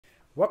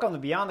Welcome to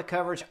Beyond the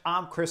Coverage.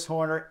 I'm Chris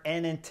Horner,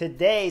 and in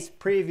today's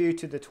preview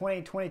to the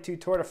 2022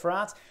 Tour de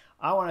France,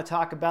 I want to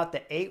talk about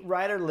the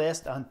 8-rider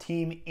list on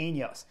Team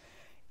Ineos.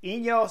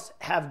 Ineos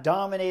have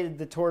dominated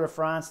the Tour de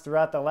France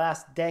throughout the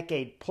last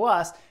decade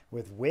plus,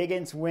 with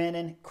Wiggins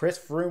winning, Chris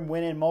Froome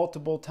winning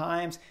multiple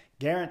times,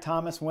 Geraint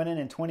Thomas winning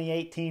in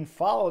 2018,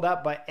 followed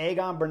up by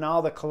Egan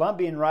Bernal, the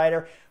Colombian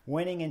rider,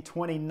 winning in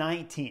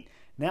 2019.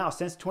 Now,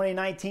 since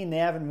 2019, they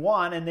haven't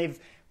won, and they've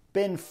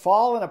been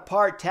falling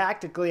apart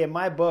tactically in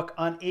my book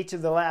on each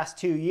of the last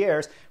 2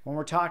 years when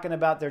we're talking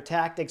about their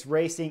tactics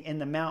racing in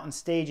the mountain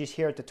stages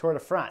here at the Tour de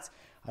France.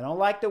 I don't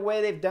like the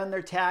way they've done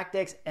their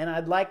tactics, and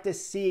I'd like to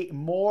see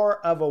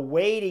more of a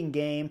waiting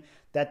game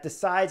that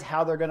decides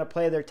how they're going to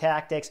play their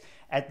tactics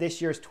at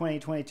this year's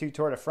 2022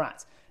 Tour de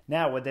France.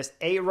 Now, with this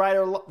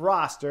 8-rider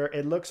roster,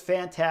 it looks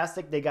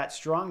fantastic. They got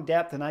strong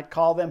depth, and I'd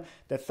call them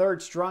the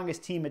third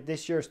strongest team at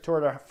this year's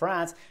Tour de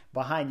France,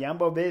 behind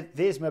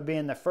Jumbo-Visma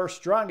being the first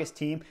strongest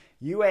team,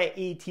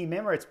 UAE Team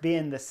Emirates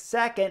being the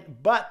second,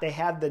 but they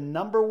have the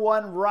number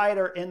one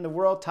rider in the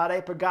world,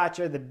 Tadej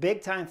Pogacar, the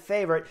big-time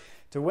favorite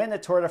to win the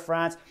Tour de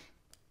France,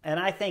 and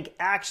I think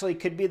actually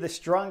could be the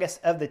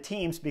strongest of the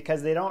teams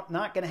because they're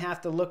not going to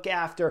have to look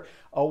after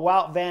a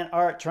Wout van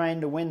Aert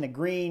trying to win the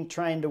green,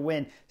 trying to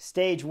win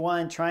stage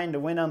one, trying to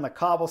win on the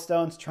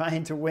cobblestones,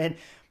 trying to win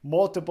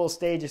multiple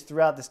stages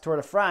throughout this Tour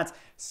de France.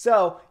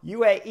 So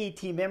UAE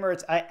Team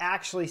Emirates I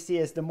actually see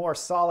as the more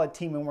solid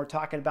team when we're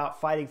talking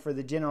about fighting for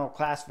the general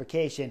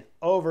classification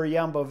over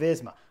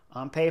Jumbo-Visma.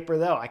 On paper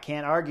though, I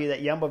can't argue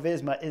that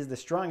Jumbo-Visma is the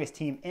strongest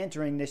team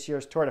entering this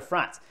year's Tour de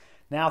France.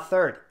 Now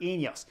third,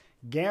 Ineos.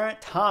 Geraint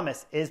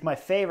Thomas is my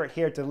favorite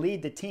here to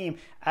lead the team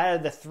out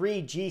of the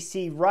three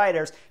GC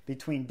riders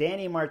between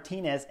Danny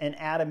Martinez and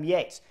Adam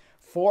Yates.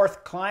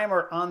 Fourth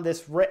climber on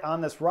this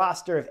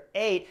roster of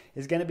 8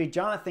 is going to be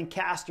Jonathan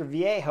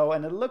Castroviejo,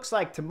 and it looks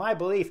like, to my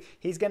belief,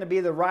 he's going to be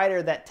the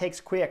rider that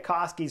takes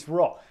Kwiatkowski's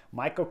role.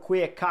 Michael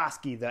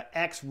Kwiatkowski, the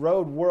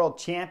ex-road world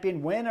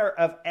champion, winner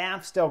of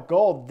Amstel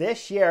Gold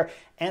this year,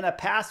 and a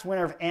past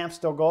winner of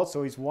Amstel Gold,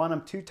 so he's won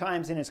them 2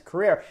 times in his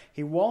career.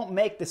 He won't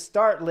make the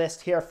start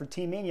list here for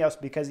Team Ineos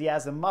because he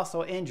has a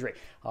muscle injury.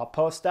 I'll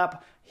post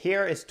up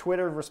here his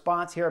Twitter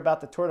response here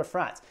about the Tour de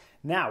France.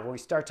 Now, when we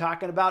start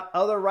talking about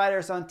other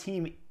riders on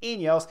Team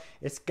Ineos,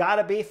 it's got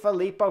to be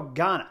Filippo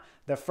Ganna.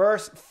 The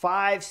first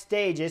 5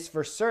 stages,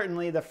 for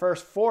certainly the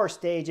first 4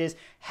 stages,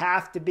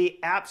 have to be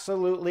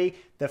absolutely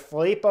the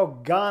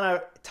Filippo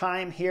Ganna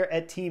time here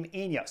at Team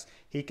Ineos.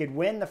 He could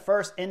win the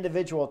first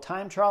individual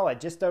time trial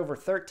at just over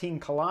 13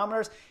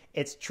 kilometers.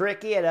 It's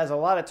tricky. It has a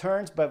lot of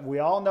turns, but we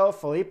all know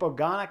Filippo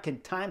Ganna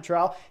can time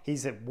trial.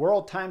 He's a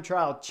world time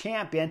trial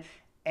champion.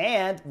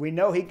 And we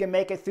know he can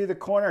make it through the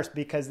corners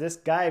because this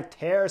guy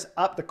tears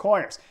up the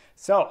corners.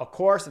 So a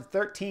course of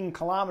 13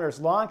 kilometers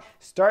long,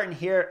 starting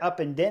here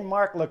up in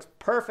Denmark, looks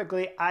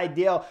perfectly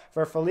ideal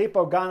for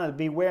Filippo Ganna to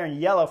be wearing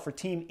yellow for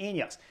Team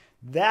Ineos.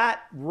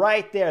 That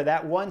right there,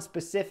 that one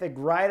specific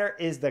rider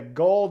is the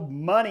gold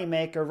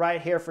moneymaker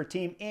right here for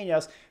Team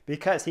Ineos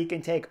because he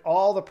can take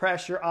all the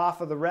pressure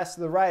off of the rest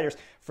of the riders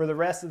for the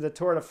rest of the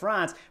Tour de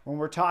France when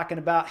we're talking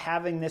about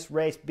having this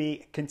race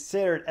be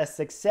considered a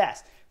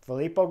success.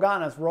 Filippo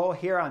Ganna's role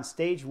here on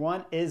stage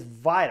 1 is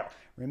vital.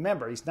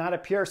 Remember, he's not a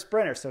pure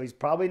sprinter, so he's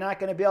probably not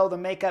going to be able to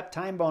make up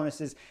time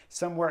bonuses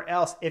somewhere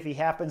else if he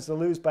happens to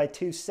lose by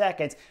 2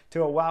 seconds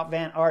to a Wout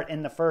van Aert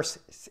in the first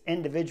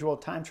individual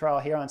time trial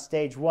here on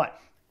stage 1.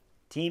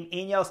 Team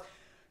Ineos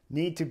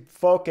need to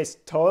focus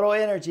total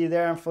energy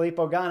there on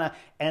Filippo Ganna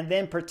and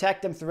then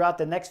protect him throughout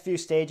the next few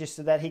stages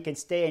so that he can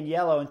stay in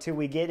yellow until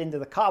we get into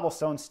the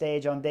cobblestone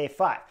stage on day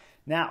 5.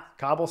 Now,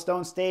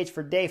 cobblestone stage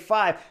for day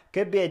 5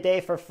 could be a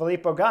day for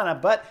Filippo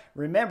Ganna, but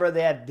remember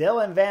they have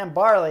Dylan van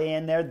Baarle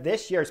in there,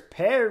 this year's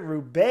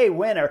Paris-Roubaix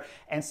winner,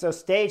 and so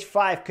stage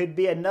 5 could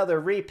be another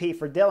repeat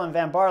for Dylan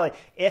van Baarle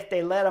if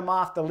they let him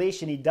off the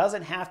leash and he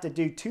doesn't have to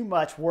do too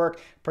much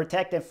work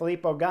protecting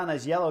Filippo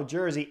Ganna's yellow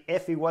jersey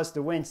if he was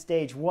to win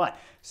stage 1.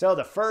 So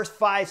the first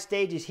 5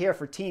 stages here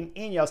for Team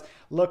Ineos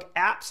look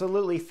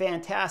absolutely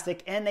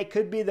fantastic, and they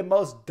could be the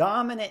most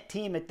dominant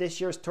team at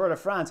this year's Tour de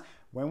France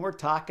when we're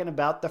talking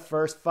about the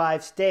first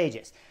 5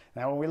 stages.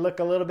 Now, when we look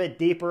a little bit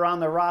deeper on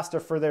the roster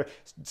for their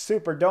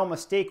super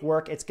domestique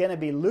work, it's going to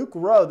be Luke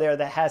Rowe there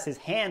that has his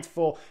hands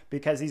full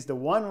because he's the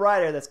one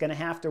rider that's going to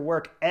have to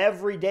work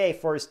every day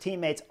for his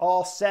teammates,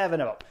 all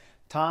 7 of them.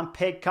 Tom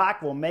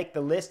Pidcock will make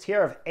the list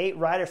here of 8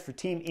 riders for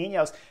Team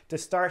Ineos to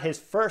start his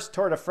first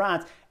Tour de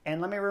France. And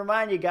let me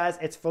remind you guys,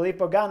 it's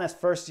Filippo Ganna's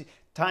first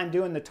time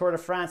doing the Tour de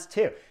France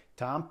too.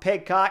 Tom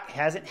Pidcock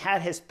hasn't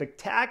had his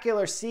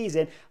spectacular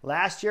season.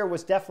 Last year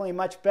was definitely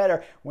much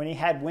better when he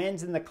had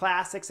wins in the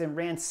Classics and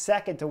ran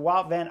second to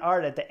Wout van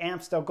Aert at the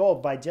Amstel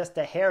Gold by just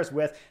a hair's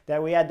width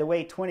that we had to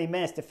wait 20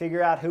 minutes to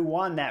figure out who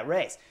won that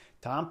race.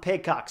 Tom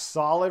Pidcock,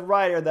 solid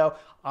rider though,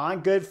 on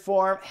good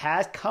form,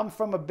 has come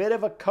from a bit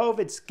of a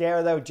COVID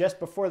scare though just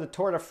before the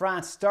Tour de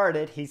France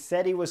started. He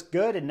said he was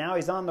good and now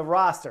he's on the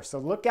roster. So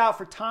look out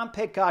for Tom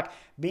Pidcock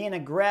being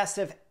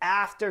aggressive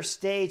after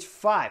stage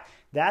 5.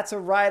 That's a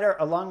rider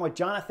along with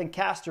Jonathan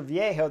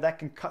Castroviejo that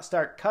can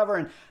start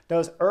covering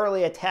those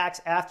early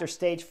attacks after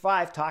stage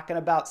 5, talking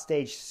about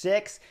stage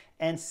 6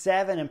 and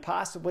 7 and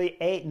possibly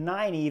 8 and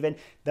 9 even.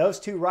 Those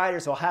two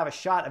riders will have a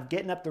shot of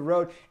getting up the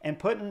road and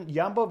putting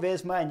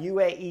Jumbo-Visma and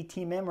UAE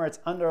Team Emirates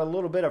under a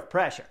little bit of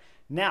pressure.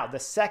 Now, the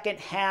second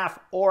half,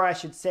 or I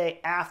should say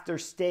after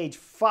stage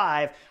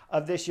 5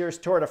 of this year's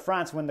Tour de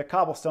France, when the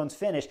cobblestones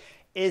finish,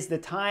 is the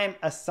time,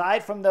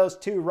 aside from those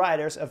two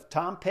riders of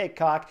Tom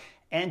Pidcock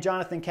and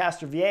Jonathan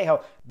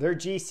Castroviejo, they're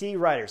GC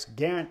riders,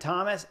 Geraint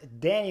Thomas,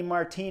 Danny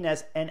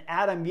Martinez, and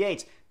Adam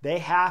Yates. They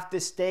have to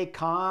stay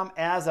calm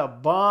as a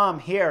bomb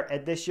here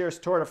at this year's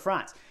Tour de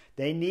France.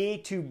 They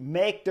need to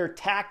make their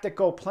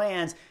tactical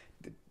plans,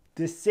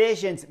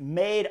 decisions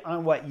made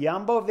on what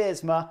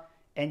Jumbo-Visma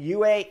and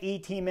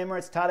UAE Team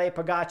Emirates Tadej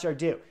Pogacar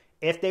do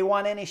if they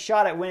want any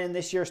shot at winning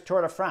this year's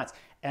Tour de France.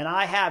 And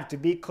I have, to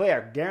be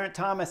clear, Geraint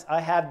Thomas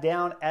I have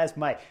down as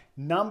my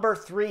number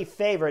 3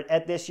 favorite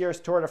at this year's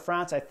Tour de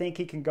France. I think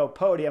he can go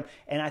podium,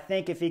 and I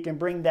think if he can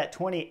bring that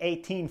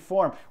 2018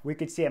 form, we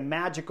could see a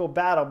magical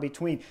battle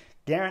between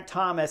Geraint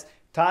Thomas,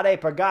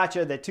 Tadej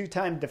Pogacar, the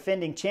 2-time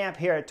defending champ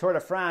here at Tour de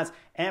France,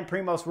 and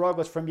Primož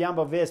Roglič from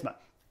Jumbo-Visma.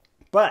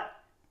 But,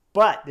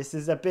 this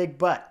is a big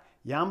but.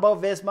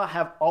 Jumbo-Visma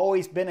have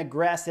always been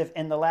aggressive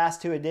in the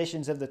last 2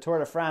 editions of the Tour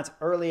de France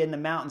early in the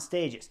mountain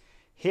stages.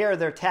 Here are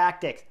their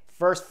tactics.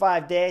 First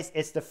 5 days,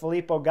 it's the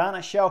Filippo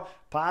Ganna show,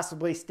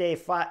 possibly stage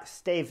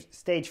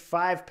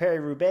 5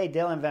 Paris-Roubaix,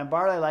 Dylan Van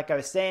Baarle, like I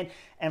was saying.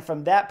 And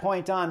from that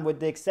point on, with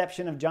the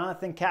exception of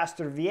Jonathan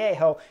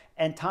Castroviejo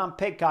and Tom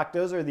Pidcock,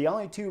 those are the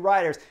only 2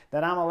 riders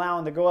that I'm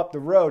allowing to go up the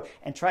road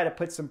and try to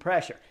put some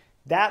pressure.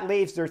 That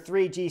leaves their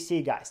 3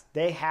 GC guys.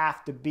 They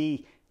have to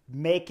be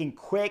making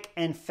quick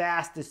and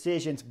fast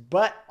decisions,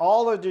 but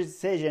all of their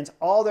decisions,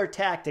 all their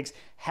tactics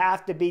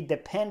have to be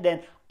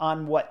dependent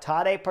on what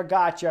Tadej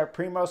Pogacar,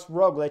 Primož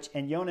Roglič,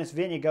 and Jonas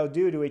Vingegaard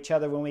do to each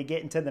other when we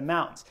get into the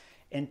mountains.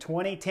 In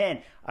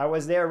 2010, I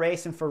was there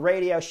racing for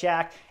Radio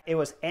Shack. It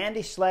was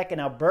Andy Schleck and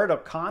Alberto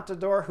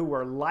Contador who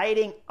were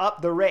lighting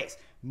up the race,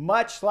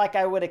 much like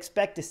I would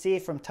expect to see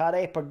from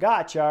Tadej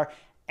Pogacar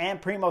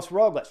and Primož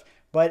Roglič.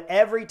 But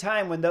every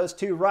time when those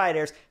 2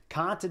 riders,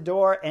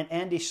 Contador and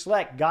Andy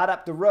Schleck, got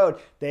up the road,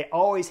 they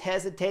always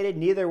hesitated.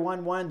 Neither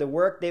one wanted to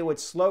work. They would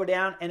slow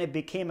down, and it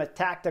became a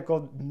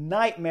tactical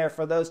nightmare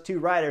for those 2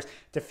 riders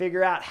to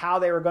figure out how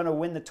they were going to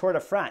win the Tour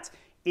de France.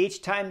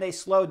 Each time they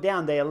slowed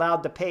down, they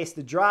allowed the pace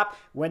to drop.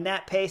 When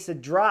that pace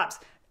drops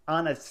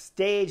on a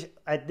stage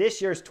at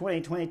this year's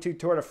 2022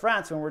 Tour de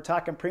France, when we're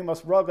talking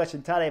Primož Roglič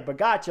and Tadej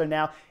Pogacar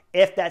now,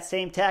 if that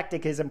same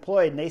tactic is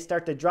employed and they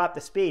start to drop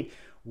the speed,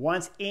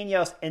 once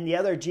Ineos and the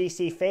other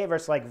GC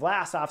favorites like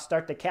Vlasov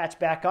start to catch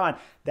back on,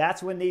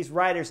 that's when these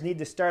riders need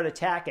to start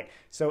attacking.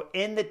 So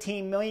in the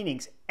team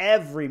meetings,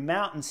 every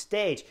mountain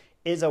stage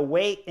is a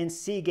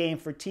wait-and-see game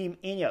for Team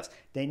Ineos.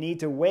 They need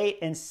to wait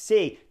and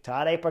see.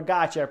 Tadej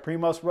Pogacar,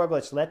 Primož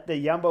Roglič, let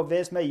the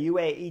Jumbo-Visma,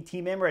 UAE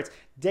Team Emirates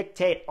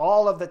dictate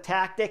all of the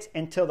tactics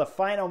until the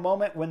final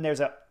moment when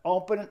there's an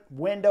open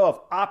window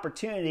of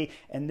opportunity,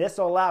 and this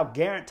will allow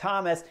Geraint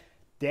Thomas,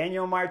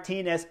 Daniel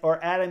Martinez,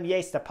 or Adam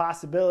Yates the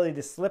possibility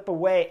to slip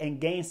away and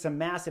gain some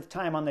massive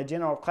time on the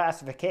general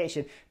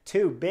classification.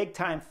 2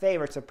 big-time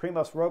favorites of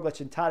Primož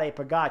Roglič and Tadej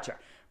Pogacar.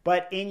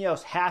 But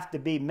Ineos have to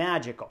be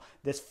magical.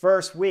 This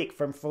first week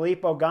from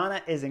Filippo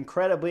Ganna is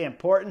incredibly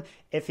important.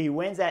 If he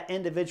wins that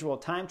individual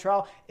time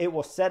trial, it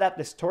will set up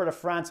this Tour de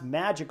France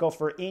magical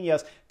for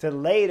Ineos to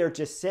later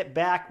just sit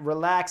back,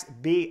 relax,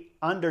 be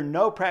under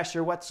no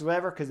pressure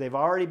whatsoever because they've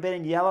already been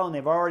in yellow and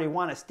they've already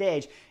won a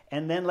stage,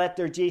 and then let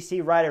their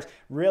GC riders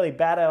really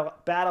battle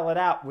it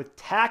out with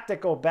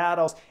tactical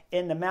battles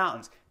in the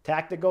mountains.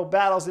 Tactical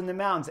battles in the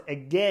mountains,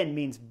 again,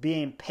 means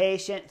being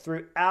patient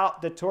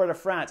throughout the Tour de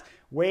France,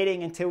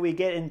 waiting until we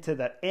get into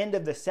the end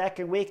of the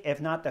second week, if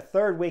not the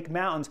third week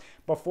mountains,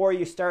 before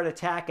you start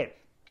attacking.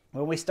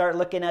 When we start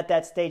looking at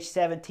that stage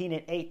 17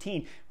 and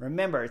 18,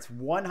 remember, it's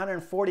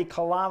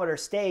 140-kilometer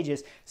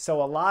stages,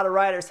 so a lot of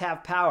riders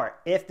have power.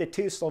 If the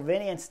 2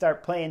 Slovenians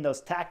start playing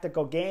those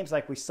tactical games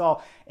like we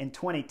saw in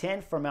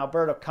 2010 from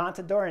Alberto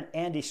Contador and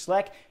Andy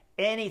Schleck,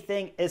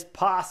 anything is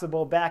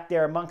possible back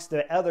there amongst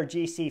the other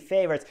GC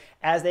favorites,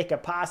 as they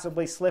could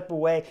possibly slip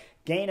away,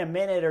 gain a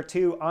minute or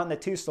 2 on the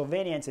 2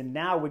 Slovenians, and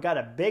now we got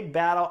a big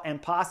battle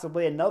and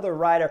possibly another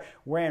rider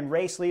wearing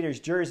race leader's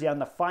jersey on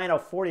the final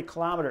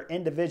 40-kilometer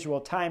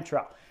individual time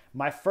trial.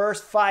 My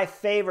first 5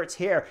 favorites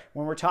here,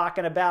 when we're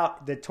talking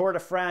about the Tour de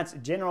France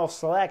general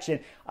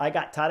selection, I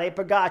got Tadej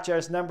Pogacar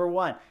as number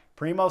 1,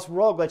 Primož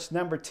Roglič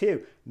number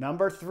 2,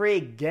 number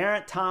 3,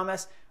 Geraint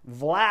Thomas,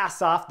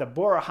 Vlasov, the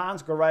Bora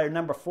Hansgrohe rider,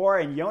 number 4,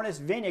 and Jonas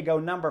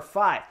Vingegaard, number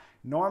 5.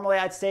 Normally,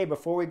 I'd say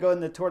before we go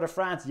into the Tour de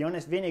France,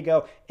 Jonas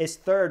Vingegaard is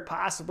third,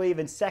 possibly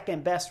even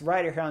second best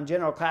rider here on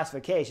general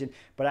classification.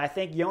 But I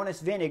think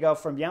Jonas Vingegaard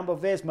from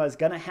Jumbo-Visma is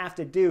going to have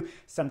to do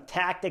some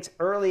tactics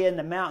early in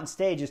the mountain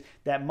stages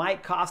that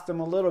might cost him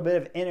a little bit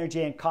of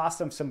energy and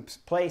cost him some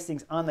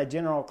placings on the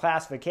general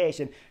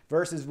classification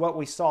versus what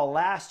we saw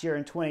last year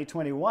in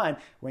 2021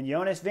 when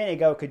Jonas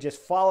Vingegaard could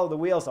just follow the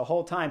wheels the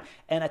whole time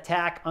and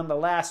attack on the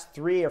last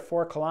 3 or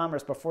 4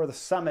 kilometers before the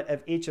summit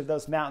of each of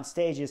those mountain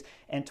stages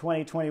in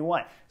 2021.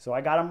 So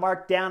I got him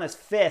marked down as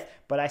 5th,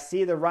 but I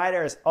see the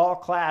rider as all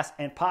class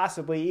and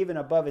possibly even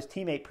above his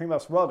teammate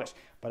Primoz Roglic.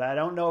 But I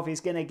don't know if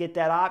he's going to get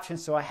that option,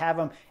 so I have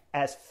him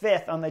as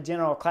 5th on the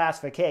general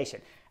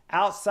classification.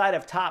 Outside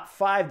of top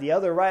 5, the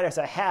other riders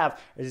I have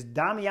is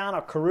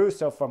Damiano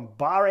Caruso from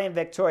Bahrain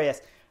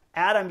Victorious,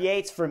 Adam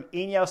Yates from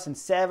Ineos in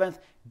 7th,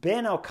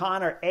 Ben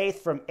O'Connor 8th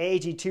from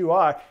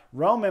AG2R,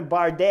 Roman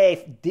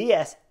Bardet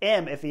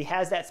DSM. If he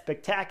has that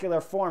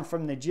spectacular form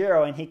from the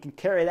Giro and he can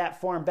carry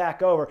that form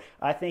back over,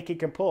 I think he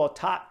can pull a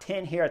top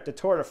 10 here at the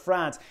Tour de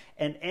France.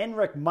 And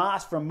Enric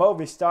Mas from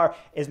Movistar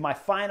is my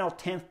final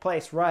 10th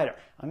place rider.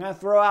 I'm going to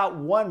throw out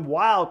one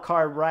wild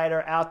card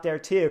rider out there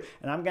too,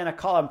 and I'm going to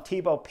call him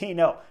Thibaut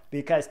Pinot,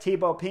 because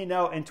Thibaut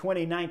Pinot in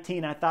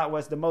 2019 I thought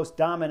was the most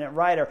dominant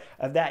rider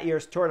of that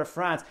year's Tour de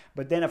France.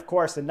 But then, of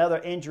course, another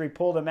injury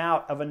pulled him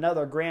out of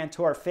another Grand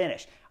Tour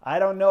finish. I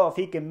don't know if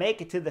he can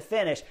make it to the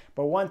finish,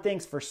 but one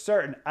thing's for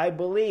certain. I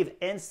believe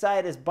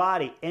inside his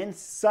body,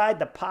 inside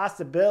the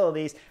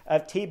possibilities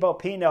of Thibaut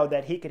Pinot,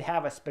 that he could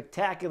have a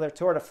spectacular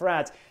Tour de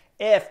France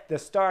if the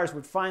stars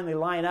would finally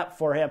line up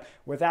for him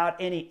without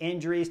any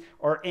injuries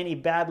or any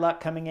bad luck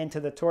coming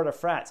into the Tour de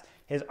France.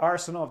 His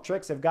arsenal of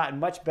tricks have gotten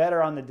much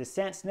better on the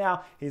descents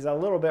now. He's a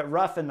little bit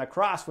rough in the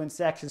crosswind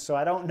section, so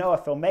I don't know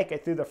if he'll make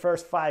it through the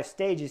first 5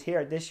 stages here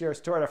at this year's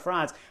Tour de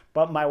France.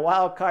 But my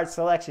wild card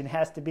selection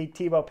has to be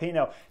Thibaut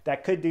Pinot,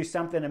 that could do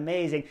something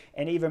amazing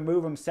and even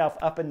move himself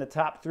up in the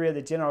top 3 of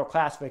the general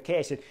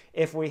classification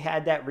if we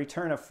had that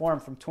return of form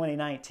from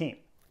 2019.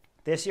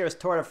 This year's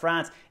Tour de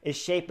France is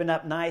shaping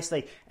up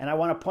nicely, and I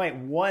want to point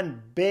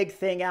one big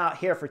thing out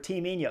here for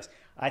Team Ineos.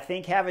 I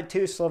think having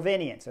 2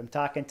 Slovenians, I'm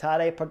talking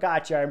Tadej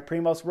Pogačar and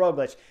Primoz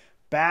Roglic,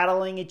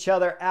 battling each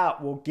other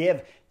out will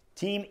give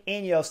Team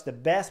Ineos the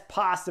best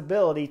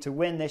possibility to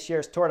win this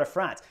year's Tour de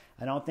France.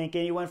 I don't think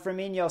anyone from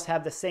Ineos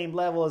have the same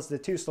level as the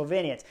 2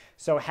 Slovenians.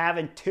 So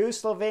having 2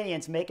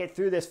 Slovenians make it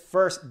through this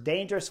first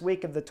dangerous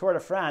week of the Tour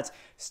de France,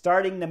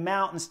 starting the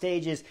mountain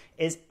stages,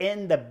 is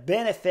in the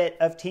benefit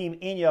of Team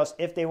Ineos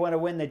if they want to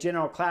win the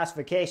general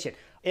classification.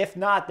 If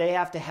not, they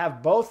have to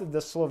have both of the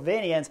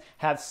Slovenians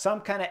have some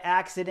kind of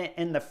accident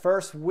in the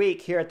first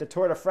week here at the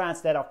Tour de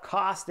France that'll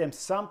cost them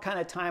some kind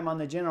of time on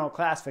the general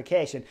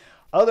classification.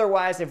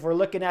 Otherwise, if we're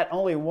looking at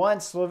only one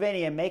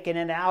Slovenian making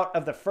it out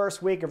of the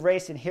first week of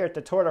racing here at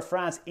the Tour de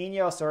France,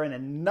 Ineos are in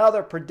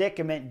another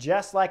predicament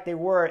just like they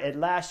were at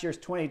last year's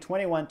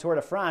 2021 Tour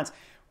de France,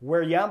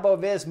 where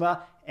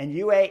Jumbo-Visma and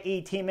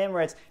UAE Team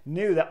Emirates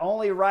knew the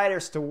only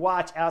riders to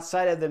watch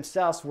outside of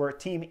themselves were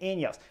Team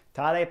Ineos.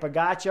 Tadej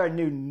Pogačar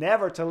knew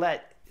never to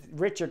let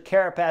Richard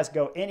Carapaz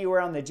go anywhere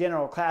on the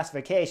general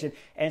classification,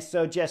 and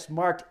so just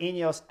marked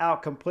Ineos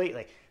out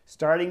completely.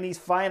 Starting these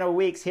final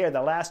weeks here,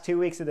 the last 2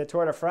 weeks of the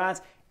Tour de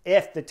France,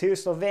 if the 2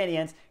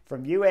 Slovenians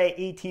from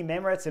UAE Team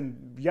Emirates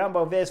and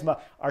Jumbo-Visma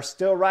are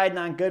still riding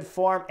on good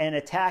form and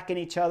attacking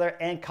each other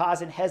and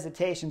causing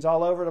hesitations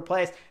all over the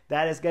place,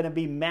 that is going to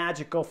be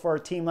magical for a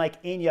team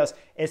like Ineos,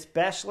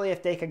 especially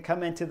if they can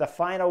come into the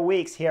final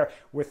weeks here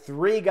with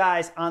 3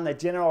 guys on the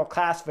general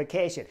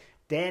classification.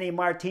 Danny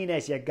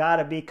Martinez, you got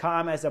to be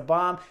calm as a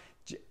bomb.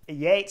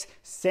 Yates,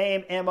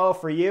 same MO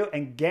for you.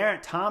 And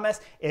Geraint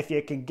Thomas, if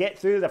you can get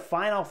through the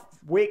final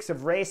weeks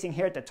of racing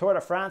here at the Tour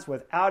de France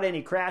without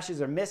any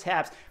crashes or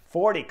mishaps,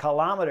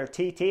 40-kilometer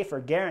TT for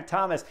Geraint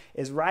Thomas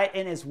is right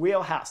in his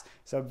wheelhouse.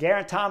 So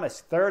Geraint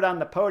Thomas, 3rd on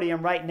the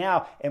podium right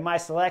now in my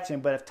selection.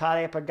 But if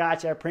Tadej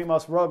Pogačar,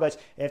 Primoz Roglic,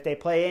 if they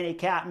play any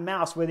cat and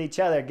mouse with each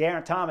other,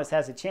 Geraint Thomas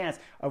has a chance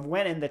of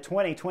winning the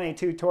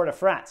 2022 Tour de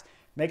France.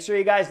 Make sure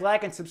you guys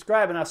like and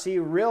subscribe, and I'll see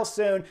you real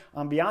soon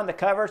on Beyond the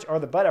Coverage or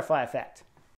the Butterfly Effect.